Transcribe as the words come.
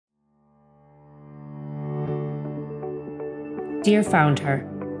Dear Founder,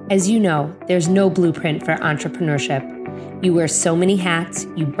 as you know, there's no blueprint for entrepreneurship. You wear so many hats,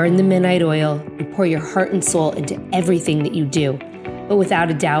 you burn the midnight oil, you pour your heart and soul into everything that you do. But without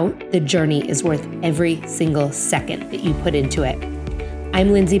a doubt, the journey is worth every single second that you put into it.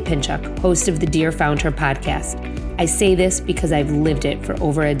 I'm Lindsay Pinchuk, host of the Dear Founder podcast. I say this because I've lived it for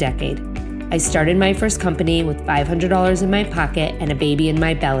over a decade. I started my first company with $500 in my pocket and a baby in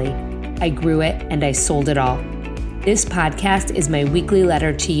my belly. I grew it and I sold it all. This podcast is my weekly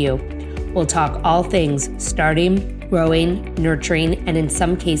letter to you. We'll talk all things starting, growing, nurturing, and in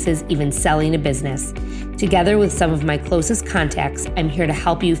some cases, even selling a business. Together with some of my closest contacts, I'm here to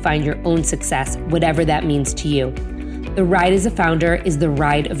help you find your own success, whatever that means to you. The ride as a founder is the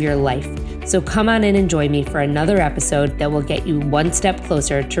ride of your life. So come on in and join me for another episode that will get you one step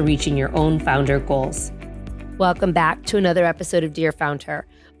closer to reaching your own founder goals. Welcome back to another episode of Dear Founder.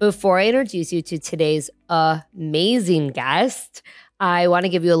 Before I introduce you to today's amazing guest, I want to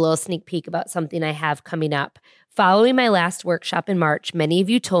give you a little sneak peek about something I have coming up. Following my last workshop in March, many of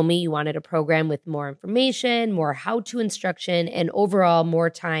you told me you wanted a program with more information, more how-to instruction, and overall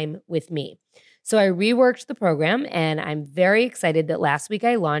more time with me. So I reworked the program, and I'm very excited that last week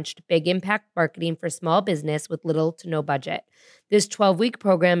I launched Big Impact Marketing for Small Business with Little to No Budget. This 12-week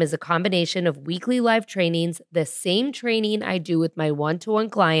program is a combination of weekly live trainings, the same training I do with my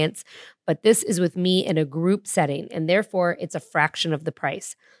one-to-one clients, but this is with me in a group setting, and therefore it's a fraction of the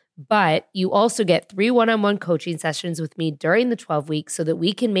price. But you also get 3 one-on-one coaching sessions with me during the 12 weeks so that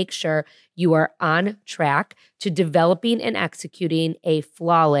we can make sure you are on track to developing and executing a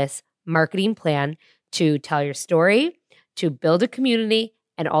flawless marketing plan to tell your story, to build a community,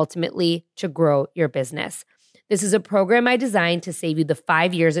 and ultimately to grow your business. This is a program I designed to save you the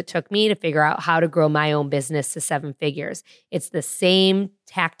 5 years it took me to figure out how to grow my own business to 7 figures. It's the same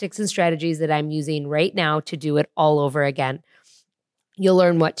tactics and strategies that I'm using right now to do it all over again. You'll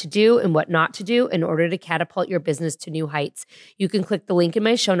learn what to do and what not to do in order to catapult your business to new heights. You can click the link in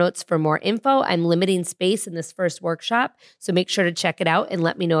my show notes for more info. I'm limiting space in this first workshop, so make sure to check it out and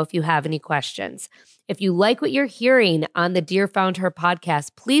let me know if you have any questions. If you like what you're hearing on the Dear Founder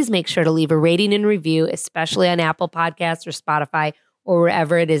podcast, please make sure to leave a rating and review, especially on Apple Podcasts or Spotify or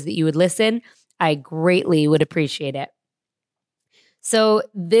wherever it is that you would listen. I greatly would appreciate it. So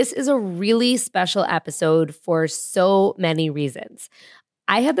this is a really special episode for so many reasons.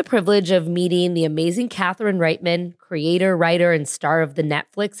 I had the privilege of meeting the amazing Catherine Reitman, creator, writer, and star of the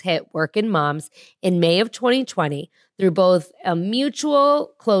Netflix hit Workin' Moms in May of 2020 through both a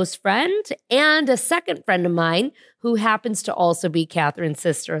mutual close friend and a second friend of mine who happens to also be Catherine's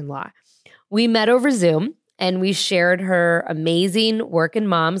sister-in-law. We met over Zoom and we shared her amazing Workin'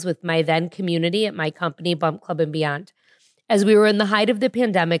 Moms with my then community at my company, Bump Club and Beyond. As we were in the height of the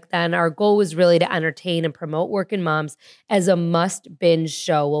pandemic then, our goal was really to entertain and promote Workin' Moms as a must binge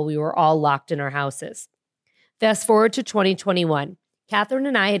show while we were all locked in our houses. Fast forward to 2021. Catherine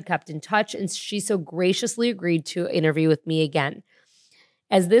and I had kept in touch, and she so graciously agreed to interview with me again.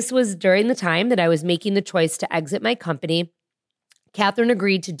 As this was during the time that I was making the choice to exit my company, Catherine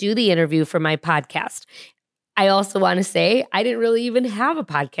agreed to do the interview for my podcast. I also want to say I didn't really even have a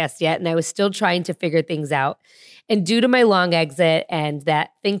podcast yet, and I was still trying to figure things out. And due to my long exit and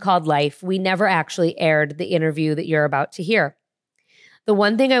that thing called life, we never actually aired the interview that you're about to hear. The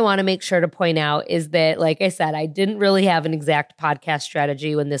one thing I want to make sure to point out is that, like I said, I didn't really have an exact podcast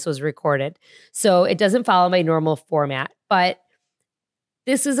strategy when this was recorded. So it doesn't follow my normal format. But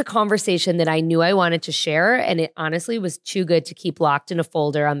this is a conversation that I knew I wanted to share, and it honestly was too good to keep locked in a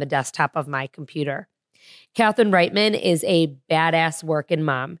folder on the desktop of my computer. Catherine Reitman is a badass working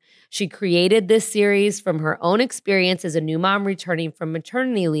mom. She created this series from her own experience as a new mom returning from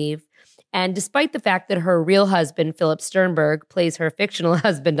maternity leave. And despite the fact that her real husband, Philip Sternberg, plays her fictional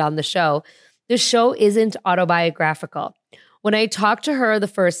husband on the show isn't autobiographical. When I talked to her the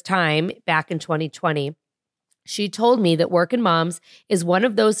first time back in 2020, she told me that Workin' Moms is one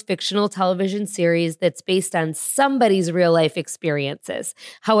of those fictional television series that's based on somebody's real life experiences.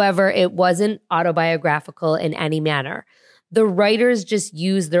 However, it wasn't autobiographical in any manner. The writers just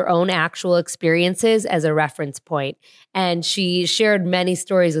used their own actual experiences as a reference point. And she shared many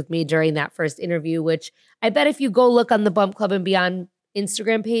stories with me during that first interview, which I bet if you go look on the Bump Club and Beyond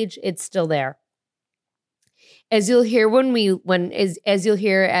Instagram page, it's still there. As you'll hear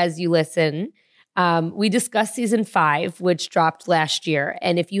as you listen, we discussed season 5, which dropped last year.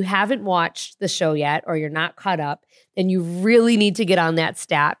 And if you haven't watched the show yet, or you're not caught up, then you really need to get on that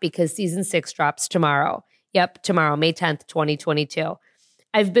stat because season 6 drops tomorrow. Yep, tomorrow, May 10th, 2022.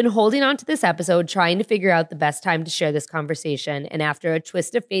 I've been holding on to this episode, trying to figure out the best time to share this conversation. And after a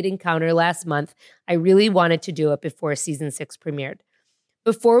twist of fate encounter last month, I really wanted to do it before season 6 premiered.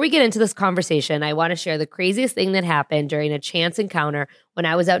 Before we get into this conversation, I want to share the craziest thing that happened during a chance encounter when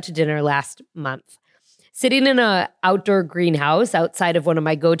I was out to dinner last month. Sitting in an outdoor greenhouse outside of one of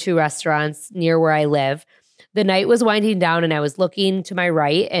my go-to restaurants near where I live, the night was winding down and I was looking to my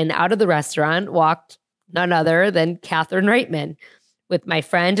right, and out of the restaurant walked none other than Catherine Reitman with my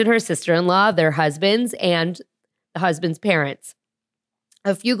friend and her sister-in-law, their husbands, and the husband's parents.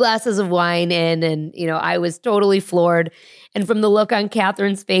 A few glasses of wine in, and I was totally floored. And from the look on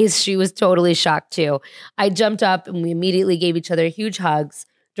Catherine's face, she was totally shocked too. I jumped up and we immediately gave each other huge hugs.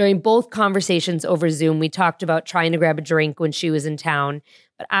 During both conversations over Zoom, we talked about trying to grab a drink when she was in town.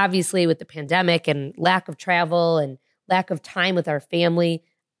 But obviously with the pandemic and lack of travel and lack of time with our family,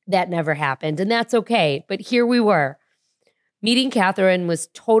 that never happened. And that's okay. But here we were. Meeting Catherine was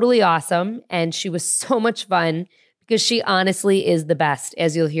totally awesome, and she was so much fun because she honestly is the best,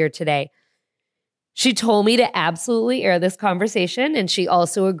 as you'll hear today. She told me to absolutely air this conversation, and she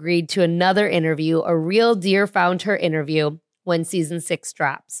also agreed to another interview, a real dear found her interview, when season 6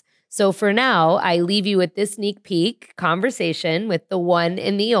 drops. So for now, I leave you with this sneak peek conversation with the one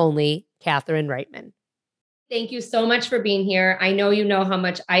and the only Catherine Reitman. Thank you so much for being here. I know you know how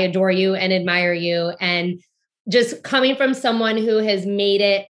much I adore you and admire you, and just coming from someone who has made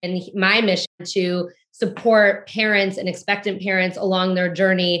it and my mission to support parents and expectant parents along their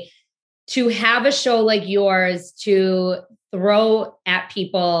journey, to have a show like yours to throw at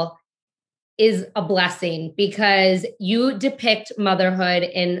people is a blessing, because you depict motherhood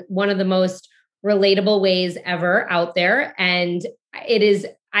in one of the most relatable ways ever out there. And it is,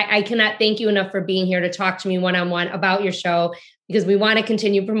 I cannot thank you enough for being here to talk to me one-on-one about your show, because we want to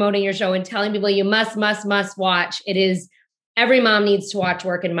continue promoting your show and telling people you must watch. It is, every mom needs to watch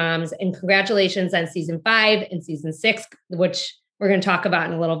Workin' Moms. And congratulations on season 5 and season 6, which we're going to talk about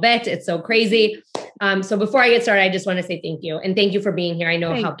in a little bit. It's so crazy. So before I get started, I just want to say thank you. And thank you for being here. I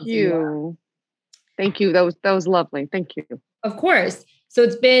know how busy you are. Thank you. That was lovely. Thank you. Of course. So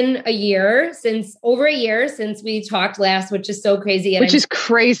it's been over a year since we talked last, which is so crazy. And which is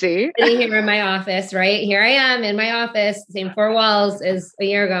crazy. Sitting here in my office, right? Here I am in my office, same 4 walls as a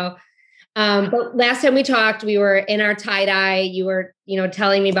year ago. But last time we talked, we were in our tie-dye. You were,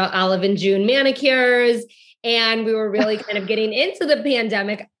 telling me about Olive and June manicures, and we were really kind of getting into the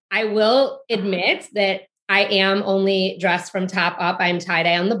pandemic. I will admit that I am only dressed from top up. I'm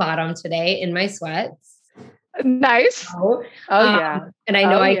tie-dye on the bottom today in my sweats. Nice. Yeah. And I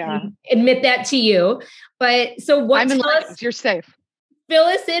know I can admit that to you. But so you're safe. Fill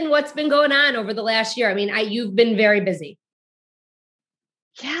us in what's been going on over the last year. I mean, you've been very busy.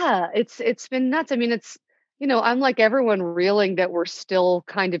 Yeah, it's been nuts. I mean, it's, I'm like everyone reeling that we're still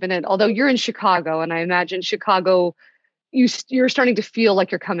kind of in it. Although you're in Chicago, and I imagine Chicago, you're starting to feel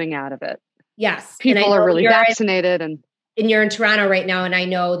like you're coming out of it. Yes. People are really vaccinated. And you're in Toronto right now, and I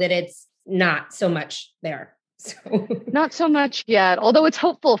know that it's not so much there. So. Not so much yet, although it's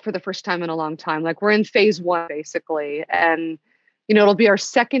hopeful for the first time in a long time. Like, we're in phase 1, basically. And, it'll be our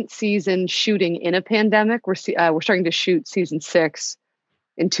second season shooting in a pandemic. We're starting to shoot season 6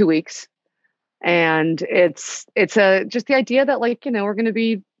 in 2 weeks. And it's just the idea that, like, we're going to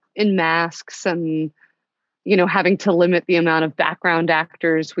be in masks and, having to limit the amount of background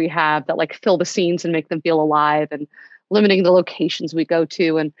actors we have that, like, fill the scenes and make them feel alive, and limiting the locations we go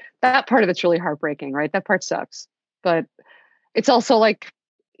to. And that part of it's really heartbreaking, right? That part sucks. But it's also like,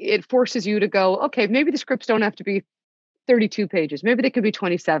 it forces you to go, okay, maybe the scripts don't have to be 32 pages. Maybe they could be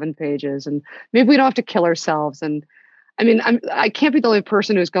 27 pages. And maybe we don't have to kill ourselves. And I mean, I can't be the only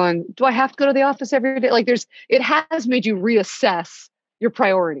person who's going, do I have to go to the office every day? Like, it has made you reassess your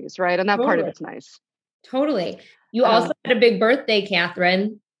priorities, right? And that part of it's nice. Totally. You also had a big birthday,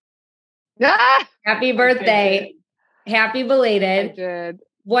 Catherine. Happy birthday. Happy belated. I did.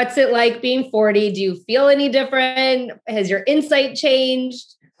 What's it like being 40? Do you feel any different? Has your insight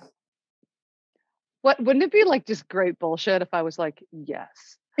changed? Wouldn't it be like just great bullshit if I was like,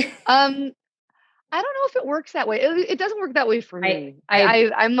 yes? I don't know if it works that way. It doesn't work that way for me.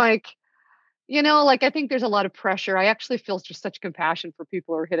 I'm like, like, I think there's a lot of pressure. I actually feel just such compassion for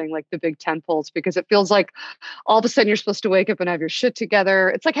people who are hitting like the big tentpoles, because it feels like all of a sudden you're supposed to wake up and have your shit together.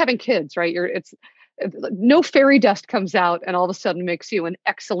 It's like having kids, right? No fairy dust comes out and all of a sudden makes you an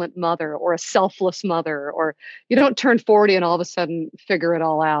excellent mother or a selfless mother, or you don't turn 40 and all of a sudden figure it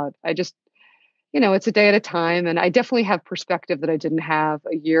all out. I just, it's a day at a time. And I definitely have perspective that I didn't have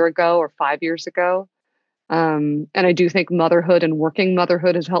a year ago or 5 years ago. And I do think motherhood and working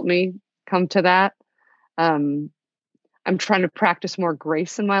motherhood has helped me come to that. I'm trying to practice more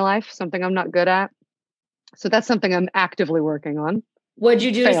grace in my life, something I'm not good at. So that's something I'm actively working on. What'd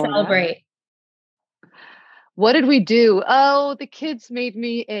you do to Failing at. celebrate? What did we do? Oh, the kids made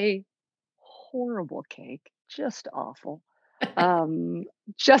me a horrible cake, just awful.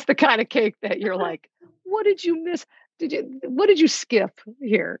 Just the kind of cake that you're like, what did you miss? What did you skip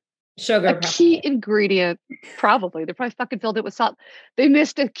here? Sugar. A key ingredient, probably. They probably fucking filled it with salt. They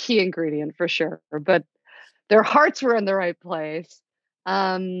missed a key ingredient for sure, but their hearts were in the right place.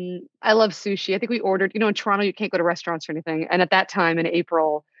 I love sushi. I think we ordered, in Toronto, you can't go to restaurants or anything. And at that time in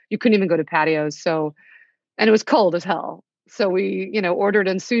April, you couldn't even go to patios. So, and it was cold as hell. So we, ordered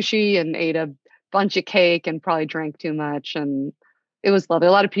in sushi and ate a bunch of cake and probably drank too much. And it was lovely.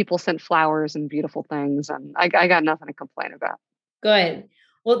 A lot of people sent flowers and beautiful things. And I got nothing to complain about. Good.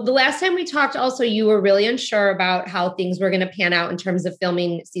 Well, the last time we talked also, you were really unsure about how things were going to pan out in terms of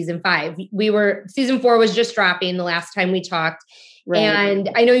filming season 5. Season 4 was just dropping the last time we talked. Right.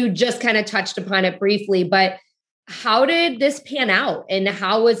 And I know you just kind of touched upon it briefly, but how did this pan out and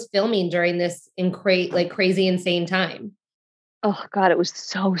how was filming during this crazy, insane time? Oh God, it was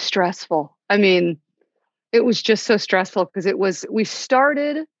so stressful. I mean, it was just so stressful because we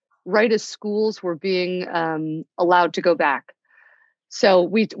started right as schools were being allowed to go back. So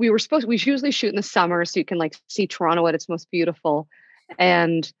we usually shoot in the summer so you can see Toronto at its most beautiful.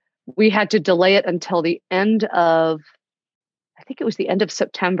 And we had to delay it until the end of, I think it was the end of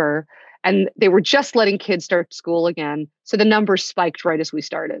September. And they were just letting kids start school again. So the numbers spiked right as we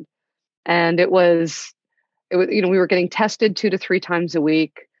started. And it was, we were getting tested 2 to 3 times a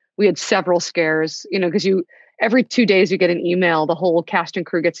week. We had several scares, because every 2 days you get an email, the whole cast and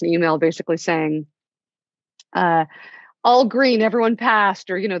crew gets an email basically saying, all green, everyone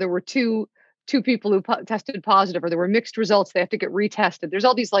passed, or, there were two people who tested positive, or there were mixed results. They have to get retested. There's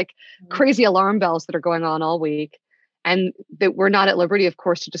all these crazy alarm bells that are going on all week. And that we're not at liberty, of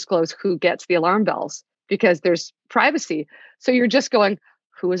course, to disclose who gets the alarm bells because there's privacy. So you're just going,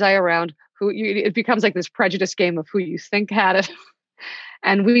 who was I around? It becomes like this prejudice game of who you think had it.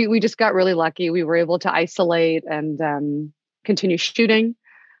 And we just got really lucky. We were able to isolate and continue shooting.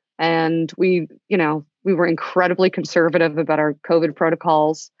 And we were incredibly conservative about our COVID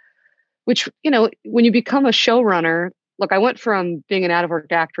protocols, which, when you become a showrunner, look, I went from being an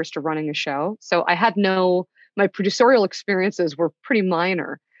out-of-work actress to running a show. So I had my producerial experiences were pretty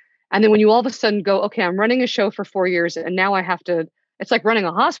minor. And then when you all of a sudden go, okay, I'm running a show for 4 years and now I have to, it's like running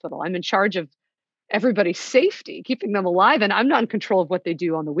a hospital. I'm in charge of everybody's safety, keeping them alive. And I'm not in control of what they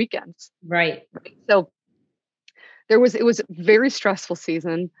do on the weekends. Right. So it was a very stressful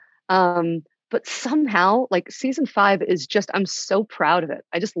season. But somehow season 5 is just, I'm so proud of it.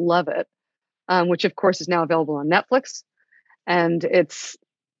 I just love it. Which of course is now available on Netflix. And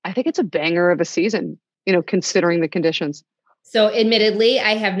I think it's a banger of a season, considering the conditions. So admittedly,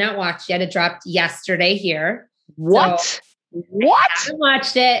 I have not watched yet. It dropped yesterday here. What? So I haven't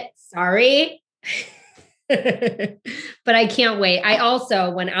watched it. Sorry. But I can't wait. I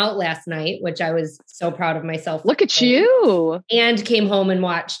also went out last night, which I was so proud of myself. Look at you. And came home and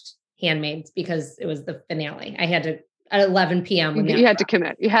watched Handmaids because it was the finale. I had to at 11 p.m. You had to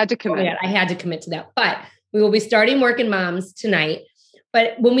commit. You had to commit. Yeah, I had to commit to that. But we will be starting Working Moms tonight.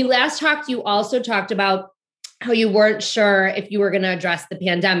 But when we last talked, you also talked about how you weren't sure if you were going to address the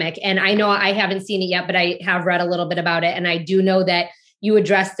pandemic. And I know I haven't seen it yet, but I have read a little bit about it. And I do know that you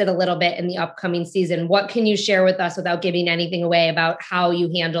addressed it a little bit in the upcoming season. What can you share with us without giving anything away about how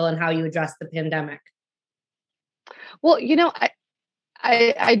you handle and how you address the pandemic? Well,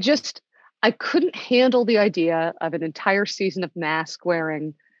 I couldn't handle the idea of an entire season of mask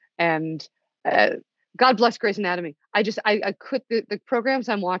wearing and God bless Grey's Anatomy. I could, the programs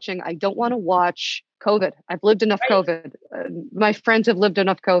I'm watching, I don't want to watch COVID. I've lived enough COVID. My friends have lived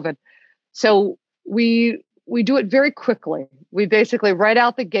enough COVID. So we do it very quickly. We basically right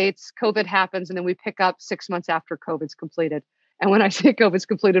out the gates, COVID happens, and then we pick up 6 months after COVID's completed. And when I say COVID's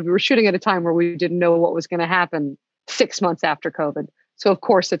completed, we were shooting at a time where we didn't know what was going to happen 6 months after COVID. So of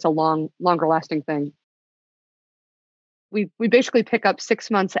course it's a longer lasting thing. We basically pick up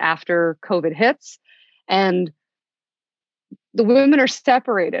 6 months after COVID hits, and the women are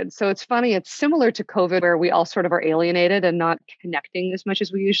separated. So it's funny. It's similar to COVID where we all sort of are alienated and not connecting as much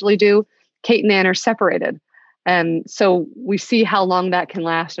as we usually do. Kate and Anne are separated. And so we see how long that can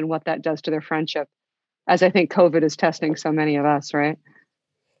last and what that does to their friendship, as I think COVID is testing so many of us, right?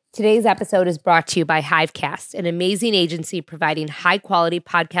 Today's episode is brought to you by Hivecast, an amazing agency providing high-quality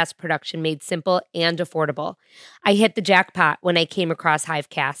podcast production made simple and affordable. I hit the jackpot when I came across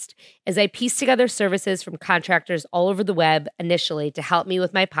Hivecast, as I pieced together services from contractors all over the web initially to help me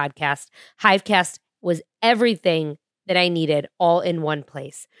with my podcast. Hivecast was everything that I needed all in one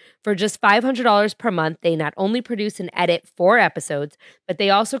place. For just $500 per month, they not only produce and edit 4 episodes, but they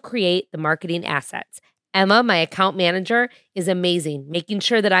also create the marketing assets. Emma, my account manager, is amazing, making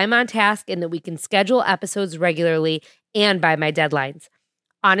sure that I'm on task and that we can schedule episodes regularly and by my deadlines.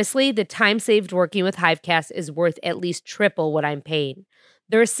 Honestly, the time saved working with Hivecast is worth at least triple what I'm paying.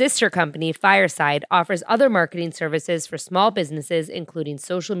 Their sister company, Fireside, offers other marketing services for small businesses, including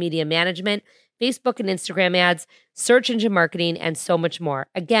social media management, Facebook and Instagram ads, search engine marketing, and so much more.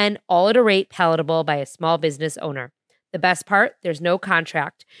 Again, all at a rate palatable by a small business owner. The best part, there's no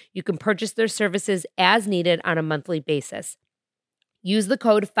contract. You can purchase their services as needed on a monthly basis. Use the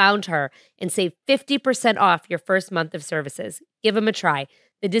code FOUNDHER and save 50% off your first month of services. Give them a try.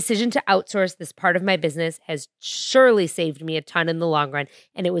 The decision to outsource this part of my business has surely saved me a ton in the long run,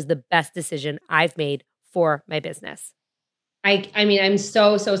 and it was the best decision I've made for my business. I mean, I'm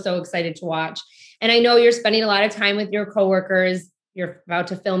so excited to watch. And I know you're spending a lot of time with your coworkers. You're about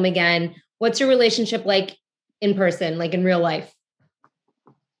to film again. What's your relationship like in person, like in real life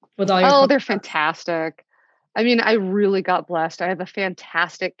with all your coworkers? They're fantastic. I mean, I really got blessed. I have a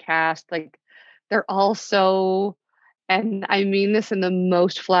fantastic cast. Like, they're all so, and I mean this in the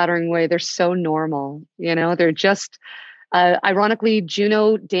most flattering way, they're so normal. They're just, ironically,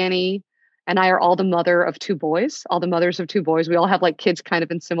 Juno, Danny, and I are all the mother of 2 boys, all the mothers of 2 boys. We all have like kids kind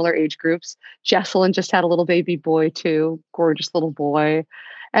of in similar age groups. Jesselyn just had a little baby boy too, gorgeous little boy.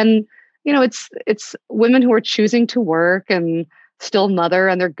 And, it's women who are choosing to work and still mother,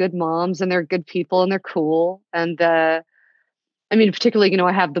 and they're good moms, and they're good people, and they're cool. And I mean, particularly,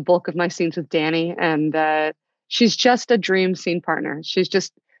 I have the bulk of my scenes with Danny, and she's just a dream scene partner. She's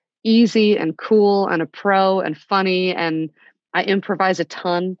just easy and cool and a pro and funny, and I improvise a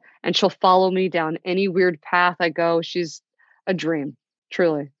ton, and she'll follow me down any weird path I go. She's a dream,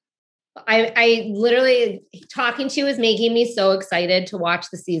 truly. I literally, talking to you is making me so excited to watch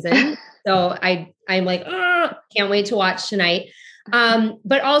the season. So I'm like, can't wait to watch tonight.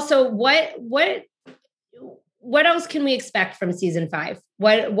 But also what else can we expect from season 5?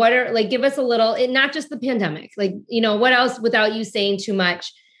 What are, like, give us a little, not just the pandemic, like, what else, without you saying too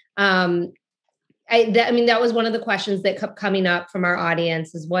much. I mean, that was one of the questions that kept coming up from our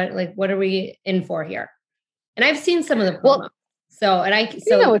audience is what are we in for here? And I've seen some of the promo.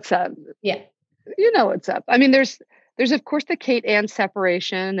 What's up. Yeah. What's up. I mean, there's of course the Kate Anne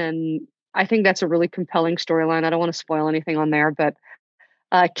separation, and I think that's a really compelling storyline. I don't want to spoil anything on there, but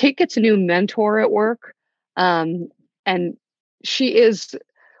Kate gets a new mentor at work. And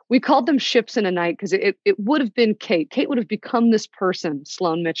we called them ships in a night because it would have been Kate. Kate would have become this person,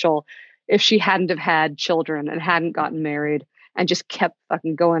 Sloan Mitchell, if she hadn't have had children and hadn't gotten married and just kept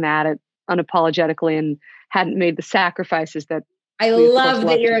fucking going at it unapologetically and hadn't made the sacrifices that I love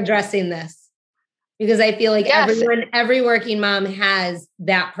that you're addressing this, because I feel like every working mom has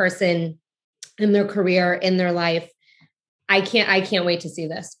that person in their career, in their life. I can't wait to see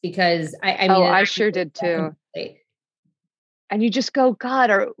this, because I sure did too. And you just go, God,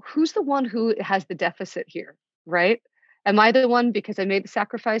 who's the one who has the deficit here, right? Am I the one because I made the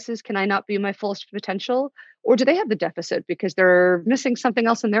sacrifices? Can I not be my fullest potential? Or do they have the deficit because they're missing something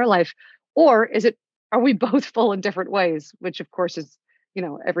else in their life? Or are we both full in different ways? Which of course is,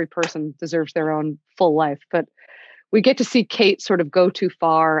 every person deserves their own full life. But we get to see Kate sort of go too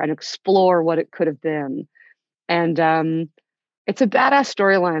far and explore what it could have been. And it's a badass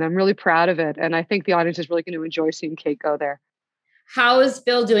storyline. I'm really proud of it. And I think the audience is really going to enjoy seeing Kate go there. How is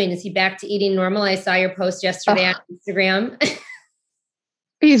Phil doing? Is he back to eating normal? I saw your post yesterday on Instagram.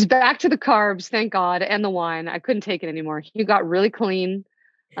 He's back to the carbs, thank God, and the wine. I couldn't take it anymore. He got really clean.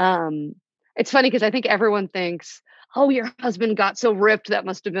 It's funny because I think everyone thinks, oh, your husband got so ripped. That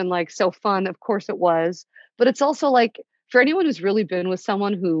must have been like so fun. Of course it was. But it's also like, for anyone who's really been with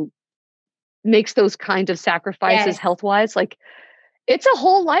someone who makes those kinds of sacrifices health-wise, like, it's a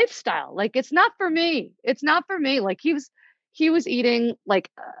whole lifestyle. Like, it's not for me. It's not for me. Like, he was eating like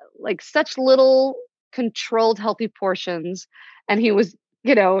such little controlled healthy portions, and he was,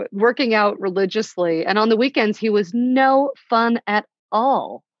 working out religiously. And on the weekends, he was no fun at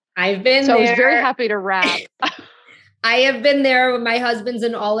all. I've been there. I was very happy to wrap. I have been there. My husband's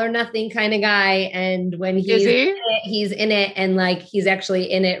an all or nothing kind of guy. And when he's in it, and like, he's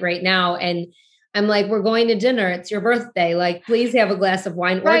actually in it right now. And I'm like, we're going to dinner. It's your birthday. Like, please have a glass of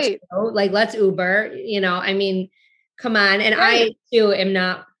wine or two. Like, let's Uber, I mean, come on. And I too am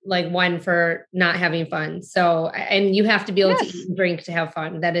not like one for not having fun. So, and you have to be able to eat and drink to have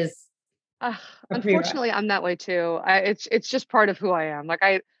fun. That is, unfortunately, I'm that way too. It's just part of who I am. Like,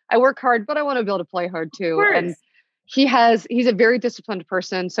 I work hard, but I want to be able to play hard too. And he's a very disciplined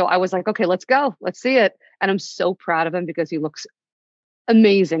person. So I was like, okay, let's go. Let's see it. And I'm so proud of him because he looks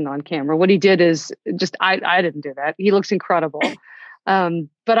amazing on camera. What he did is just, I didn't do that. He looks incredible.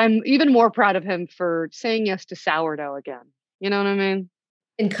 But I'm even more proud of him for saying yes to sourdough again. You know what I mean?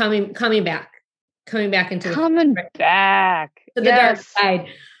 And coming back into coming back to the dark side.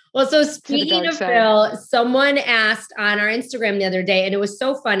 Well, so speaking of side. Phil, someone asked on our Instagram the other day, and it was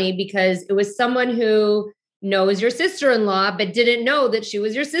so funny because it was someone who knows your sister-in-law, but didn't know that she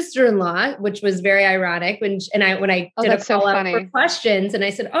was your sister-in-law, which was very ironic. When I did a follow-up for questions, and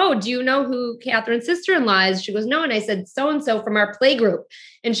I said, "Oh, do you know who Catherine's sister-in-law is?" She goes, "No," and I said, "So and so from our play group,"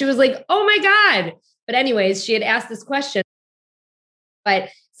 and she was like, "Oh my God!" But anyways, she had asked this question, but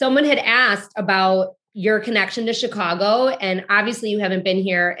someone had asked about your connection to Chicago, and obviously you haven't been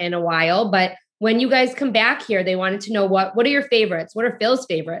here in a while, but when you guys come back here, they wanted to know what are your favorites? What are Phil's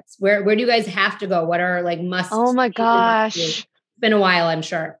favorites? Where do you guys have to go? What are like must? Oh my gosh. It's been a while, I'm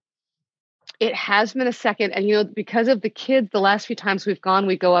sure. It has been a second. And, because of the kids, the last few times we've gone,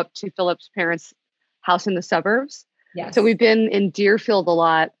 we go up to Philip's parents' house in the suburbs. Yes. So we've been in Deerfield a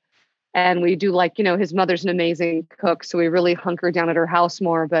lot, and we do his mother's an amazing cook. So we really hunker down at her house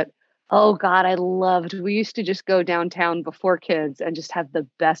more. But oh God, we used to just go downtown before kids and just have the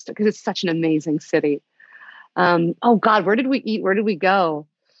best, because it's such an amazing city. Oh God, where did we eat? Where did we go?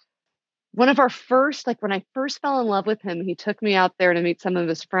 One of our first, when I first fell in love with him, he took me out there to meet some of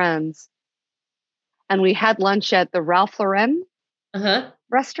his friends. And we had lunch at the Ralph Lauren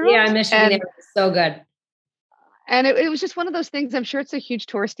restaurant. Yeah, I'm Michigan. It was so good. And it was just one of those things. I'm sure it's a huge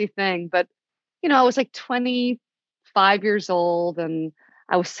touristy thing, but I was 25 years old and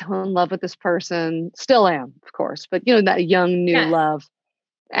I was so in love with this person. Still am, of course, but that young new love.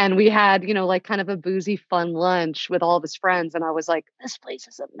 And we had, kind of a boozy, fun lunch with all of his friends. And I was like, this place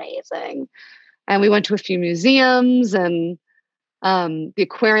is amazing. And we went to a few museums and the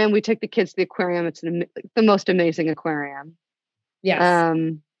aquarium. We took the kids to the aquarium. It's the most amazing aquarium. Yes.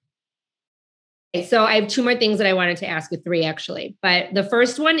 So I have two more things that I wanted to ask you, three actually. But the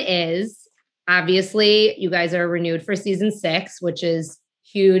first one is, obviously, you guys are renewed for season 6, which is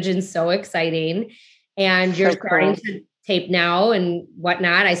huge and so exciting. And you're starting to tape now and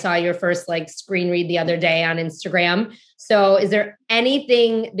whatnot. I saw your first screen read the other day on Instagram. So is there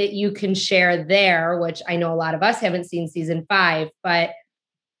anything that you can share there, which I know a lot of us haven't seen season 5, but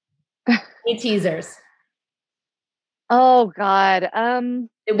any teasers? Oh God.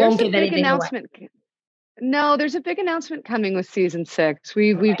 It won't give anything announcement. Away. No, there's a big announcement coming with season 6.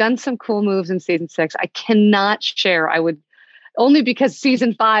 We've done some cool moves in season 6. I cannot share. I would only because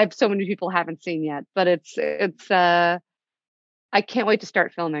season 5 so many people haven't seen yet. But it's I can't wait to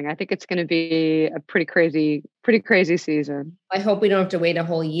start filming. I think it's going to be a pretty crazy season. I hope we don't have to wait a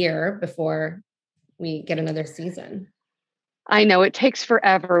whole year before we get another season. I know it takes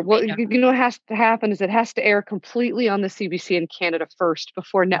forever. What has to happen is it has to air completely on the CBC in Canada first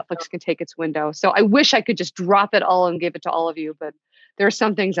before Netflix can take its window. So I wish I could just drop it all and give it to all of you, but there are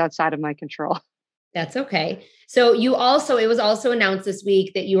some things outside of my control. That's okay. So it was also announced this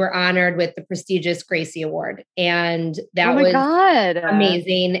week that you were honored with the prestigious Gracie Award. And that was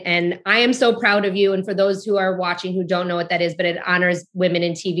amazing. And I am so proud of you. And for those who are watching who don't know what that is, but it honors women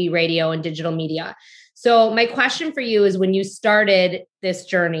in TV, radio, and digital media. So my question for you is, when you started this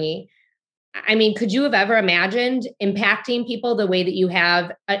journey, I mean, could you have ever imagined impacting people the way that you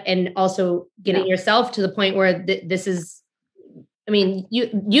have, and also getting yourself to the point where this is, I mean,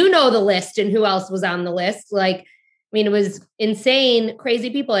 you know the list and who else was on the list. It was insane,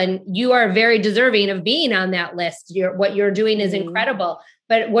 crazy people, and you are very deserving of being on that list. What you're doing is incredible.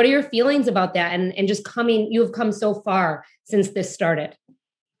 But what are your feelings about that? And just you have come so far since this started.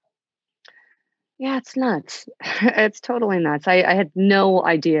 Yeah, it's nuts. It's totally nuts. I had no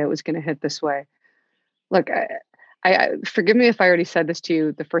idea it was going to hit this way. Look, I forgive me if I already said this to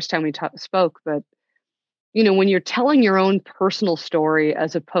you the first time we spoke, but when you're telling your own personal story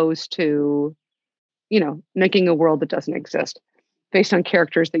as opposed to, making a world that doesn't exist based on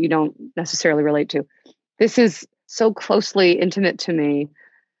characters that you don't necessarily relate to, this is so closely intimate to me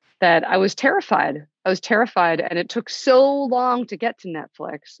that I was terrified. And it took so long to get to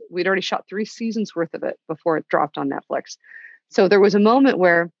Netflix. We'd already shot 3 seasons worth of it before it dropped on Netflix. So there was a moment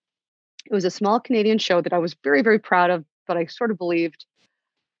where it was a small Canadian show that I was very, very proud of, but I sort of believed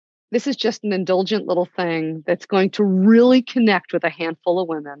this is just an indulgent little thing that's going to really connect with a handful of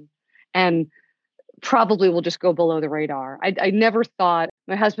women and probably will just go below the radar. I never thought,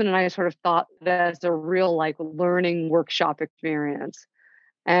 my husband and I sort of thought that as a real learning workshop experience.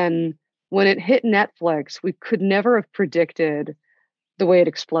 And when it hit Netflix, we could never have predicted the way it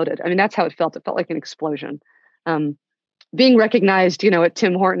exploded. I mean, that's how it felt. It felt like an explosion. Being recognized, at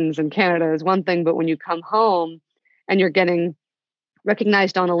Tim Hortons in Canada is one thing, but when you come home and you're getting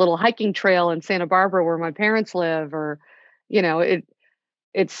recognized on a little hiking trail in Santa Barbara where my parents live, or,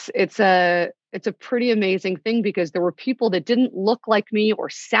 it's a pretty amazing thing, because there were people that didn't look like me or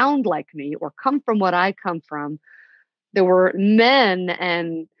sound like me or come from what I come from. There were men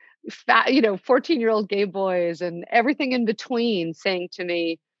and 14-year-old gay boys and everything in between saying to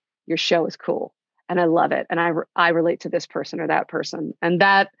me, your show is cool and I love it. And I relate to this person or that person. And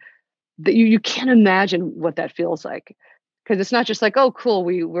that you can't imagine what that feels like. Because it's not just like, oh, cool,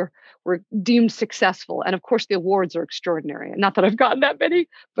 we're deemed successful. And of course, the awards are extraordinary. Not that I've gotten that many,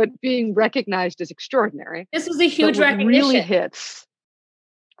 but being recognized is extraordinary. This was a huge recognition. What really hits,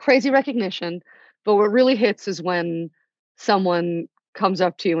 crazy recognition. But what really hits is when someone comes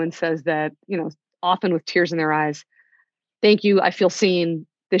up to you and says that, often with tears in their eyes, thank you, I feel seen.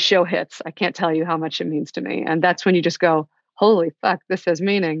 This show hits. I can't tell you how much it means to me. And that's when you just go, holy fuck, this has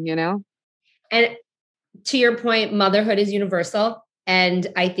meaning, And to your point, motherhood is universal. And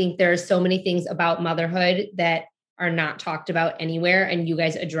I think there are so many things about motherhood that are not talked about anywhere, and you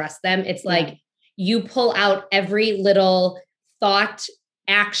guys address them. It's like you pull out every little thought,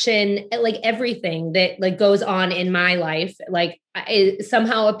 action, like everything that like goes on in my life, like it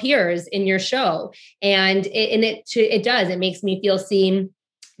somehow appears in your show. And it does. It makes me feel seen,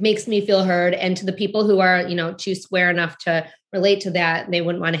 makes me feel heard. And to the people who are, too square enough to relate to that, they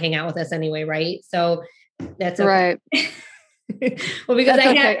wouldn't want to hang out with us anyway, right? So that's okay. Right. Well, because that's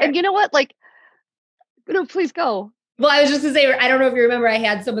okay. And you know what? Like, please go. Well, I was just gonna say, I don't know if you remember, I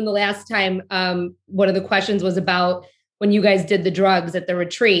had someone the last time. One of the questions was about when you guys did the drugs at the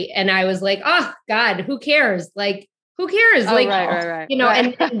retreat, and I was like, "Oh God, who cares? Like, who cares?" Oh, like, right.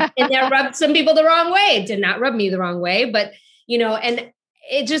 And that rubbed some people the wrong way. It did not rub me the wrong way, but and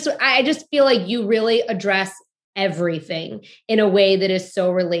I just feel like you really address everything in a way that is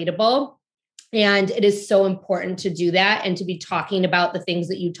so relatable. And it is so important to do that and to be talking about the things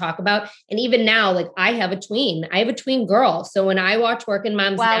that you talk about. And even now, like I have a tween girl. So when I watch Working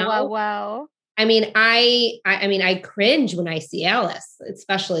Moms now, wow. I mean, I cringe when I see Alice,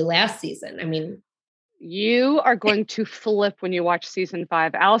 especially last season. I mean, you are going to flip when you watch season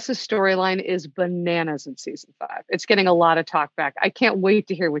 5. Alice's storyline is bananas in season 5. It's getting a lot of talk back. I can't wait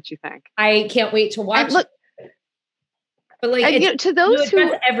to hear what you think. I can't wait to watch. Look, but like to those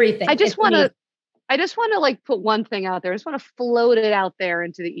who everything, I just want to like put one thing out there. I just want to float it out there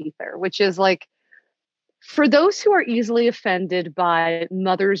into the ether, which is like, for those who are easily offended by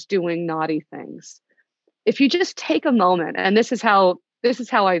mothers doing naughty things, if you just take a moment, and this is how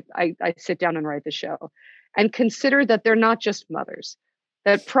I sit down and write the show, and consider that they're not just mothers,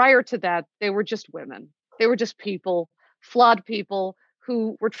 that prior to that, they were just women. They were just people, flawed people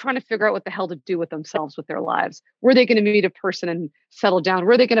who were trying to figure out what the hell to do with themselves, with their lives. Were they going to meet a person and settle down?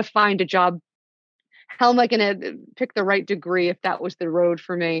 Were they going to find a job? How am I going to pick the right degree if that was the road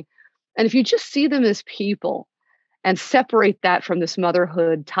for me? And if you just see them as people and separate that from this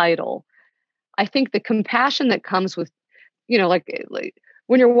motherhood title, I think the compassion that comes with, like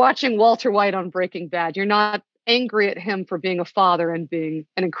when you're watching Walter White on Breaking Bad, you're not angry at him for being a father and being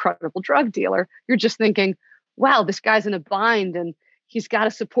an incredible drug dealer. You're just thinking, wow, this guy's in a bind and he's got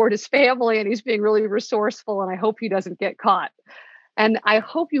to support his family and he's being really resourceful, and I hope he doesn't get caught. And I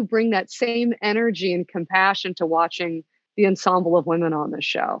hope you bring that same energy and compassion to watching the ensemble of women on this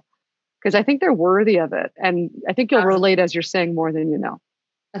show, because I think they're worthy of it. And I think you'll relate, as you're saying, more than you know.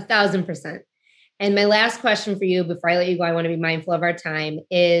 1,000%. And my last question for you before I let you go, I want to be mindful of our time,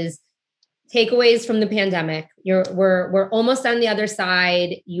 is takeaways from the pandemic. We're almost on the other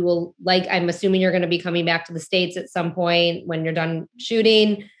side. You will, I'm assuming you're going to be coming back to the States at some point when you're done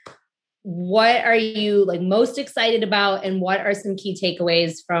shooting. What are you most excited about, and what are some key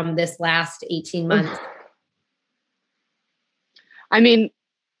takeaways from this last 18 months? I mean,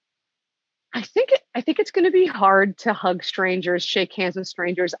 I think it's going to be hard to hug strangers, shake hands with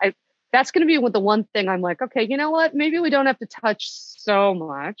strangers. That's going to be the one thing I'm like, okay, you know what? Maybe we don't have to touch so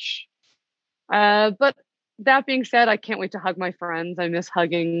much. But that being said, I can't wait to hug my friends. I miss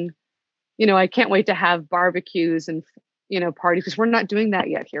hugging. I can't wait to have barbecues and parties, because we're not doing that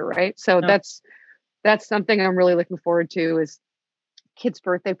yet here, right? So no. That's something I'm really looking forward to, is kids'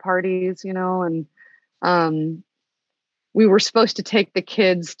 birthday parties, and we were supposed to take the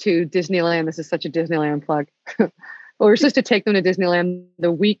kids to Disneyland. This is such a Disneyland plug. But we were supposed to take them to Disneyland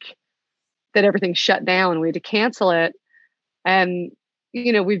the week that everything shut down. We had to cancel it. And,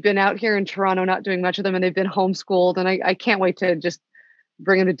 we've been out here in Toronto not doing much of them, and they've been homeschooled. And I can't wait to just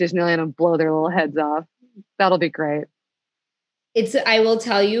bring them to Disneyland and blow their little heads off. That'll be great. I will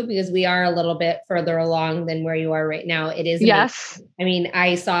tell you, because we are a little bit further along than where you are right now. It is amazing. Yes. I mean,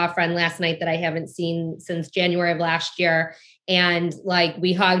 I saw a friend last night that I haven't seen since January of last year. And like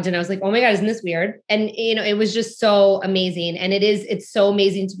we hugged and I was like, oh my God, isn't this weird? And it was just so amazing. And it's so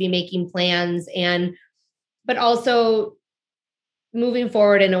amazing to be making plans but also moving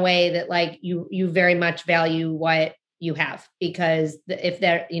forward in a way that like you very much value what you have, because if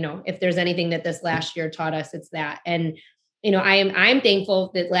there's anything that this last year taught us, it's that. And I'm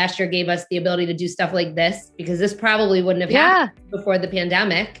thankful that last year gave us the ability to do stuff like this, because this probably wouldn't have happened before the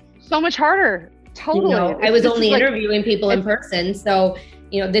pandemic. So much harder. Totally. I was only interviewing people in person. So,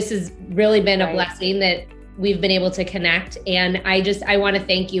 this has really been a blessing that we've been able to connect. And I want to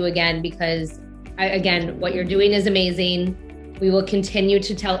thank you again, because what you're doing is amazing. We will continue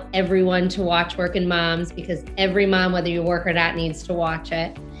to tell everyone to watch Working Moms, because every mom, whether you work or not, needs to watch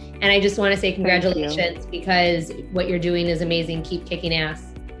it. And I just want to say congratulations, because what you're doing is amazing. Keep kicking ass.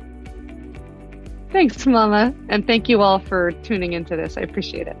 Thanks, Mama. And thank you all for tuning into this. I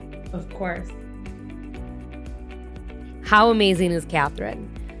appreciate it. Of course. How amazing is Catherine?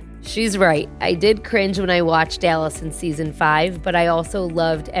 She's right. I did cringe when I watched Dallas in season 5, but I also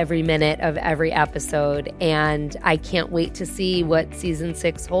loved every minute of every episode, and I can't wait to see what season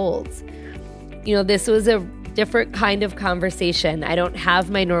 6 holds. This was a different kind of conversation. I don't have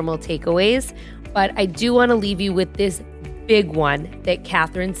my normal takeaways, but I do want to leave you with this big one that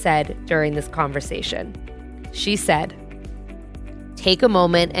Catherine said during this conversation. She said, take a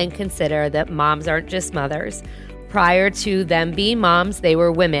moment and consider that moms aren't just mothers. Prior to them being moms, they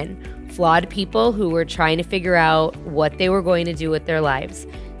were women, flawed people who were trying to figure out what they were going to do with their lives.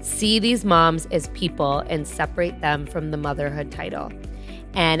 See these moms as people and separate them from the motherhood title.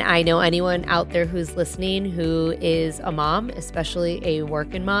 And I know anyone out there who's listening who is a mom, especially a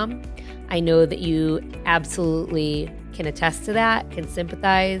working mom, I know that you absolutely can attest to that, can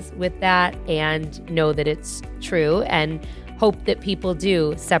sympathize with that, and know that it's true, and hope that people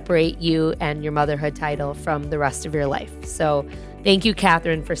do separate you and your motherhood title from the rest of your life. So thank you,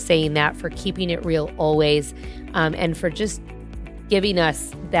 Catherine, for saying that, for keeping it real always, and for just giving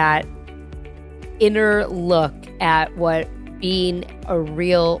us that inner look at what being a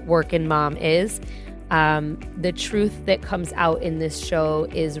real working mom is. The truth that comes out in this show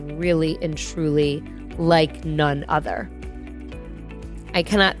is really and truly like none other. I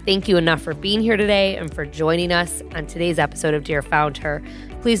cannot thank you enough for being here today and for joining us on today's episode of Dear Found Her.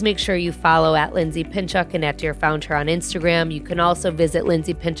 Please make sure you follow at Lindsay Pinchuk and at Dear Found Her on Instagram. You can also visit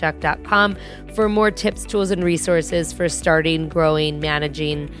lindsaypinchuk.com for more tips, tools, and resources for starting, growing,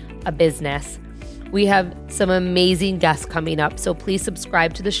 managing a business. We have some amazing guests coming up, so please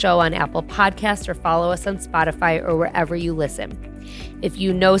subscribe to the show on Apple Podcasts or follow us on Spotify or wherever you listen. If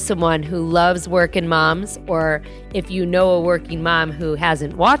you know someone who loves Working Moms, or if you know a working mom who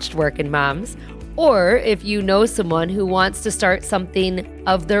hasn't watched Working Moms, or if you know someone who wants to start something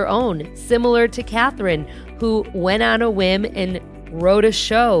of their own, similar to Catherine, who went on a whim and wrote a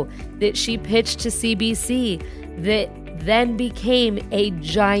show that she pitched to CBC that then became a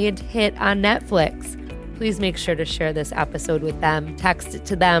giant hit on Netflix, please make sure to share this episode with them, text it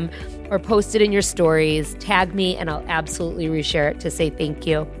to them, or post it in your stories. Tag me and I'll absolutely reshare it to say thank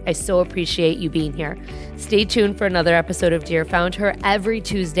you. I so appreciate you being here. Stay tuned for another episode of Dear Found Her every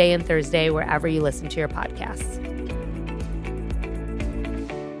Tuesday and Thursday, wherever you listen to your podcasts.